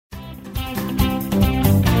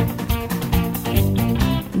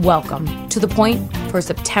Welcome to The Point for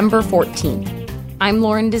September 14th. I'm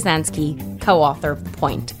Lauren Dezenski, co-author of The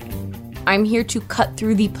Point. I'm here to cut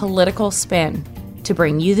through the political spin to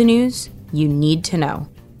bring you the news you need to know.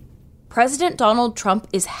 President Donald Trump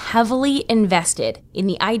is heavily invested in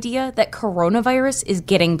the idea that coronavirus is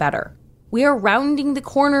getting better. We are rounding the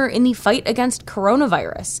corner in the fight against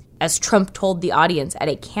coronavirus, as Trump told the audience at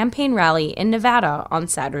a campaign rally in Nevada on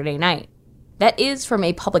Saturday night. That is, from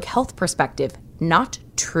a public health perspective, not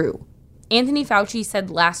true. Anthony Fauci said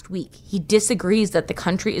last week he disagrees that the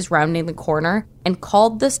country is rounding the corner and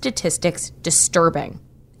called the statistics disturbing.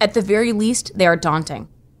 At the very least, they are daunting.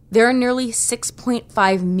 There are nearly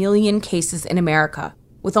 6.5 million cases in America,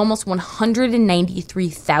 with almost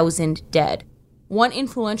 193,000 dead. One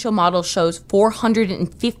influential model shows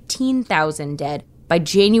 415,000 dead by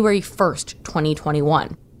January 1st,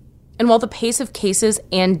 2021. And while the pace of cases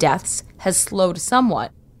and deaths has slowed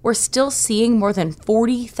somewhat, we're still seeing more than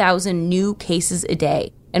 40,000 new cases a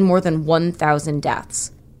day and more than 1,000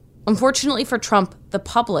 deaths. Unfortunately for Trump, the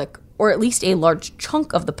public, or at least a large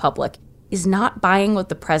chunk of the public, is not buying what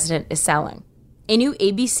the president is selling. A new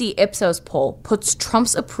ABC Ipsos poll puts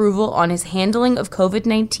Trump's approval on his handling of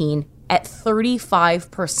COVID-19 at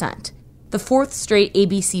 35%, the fourth straight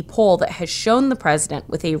ABC poll that has shown the president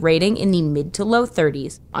with a rating in the mid to low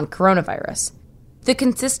 30s on coronavirus. The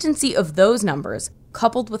consistency of those numbers,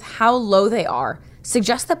 coupled with how low they are,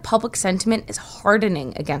 suggests that public sentiment is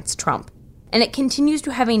hardening against Trump, and it continues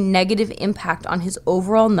to have a negative impact on his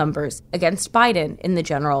overall numbers against Biden in the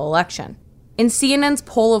general election. In CNN's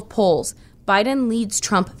poll of polls, Biden leads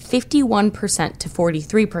Trump 51% to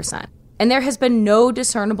 43%, and there has been no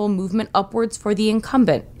discernible movement upwards for the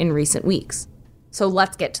incumbent in recent weeks. So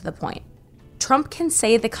let's get to the point. Trump can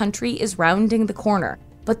say the country is rounding the corner,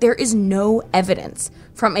 but there is no evidence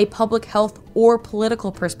from a public health or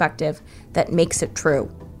political perspective that makes it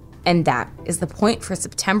true. And that is the point for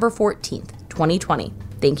September 14th, 2020.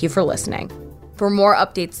 Thank you for listening. For more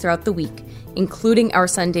updates throughout the week, including our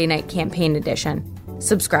Sunday night campaign edition,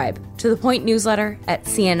 subscribe to The Point newsletter at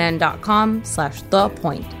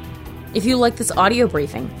cnn.com/thepoint. If you like this audio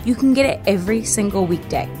briefing, you can get it every single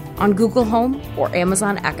weekday on Google Home or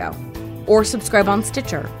Amazon Echo, or subscribe on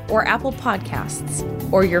Stitcher or Apple Podcasts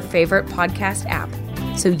or your favorite podcast app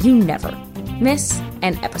so you never miss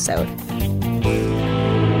an episode.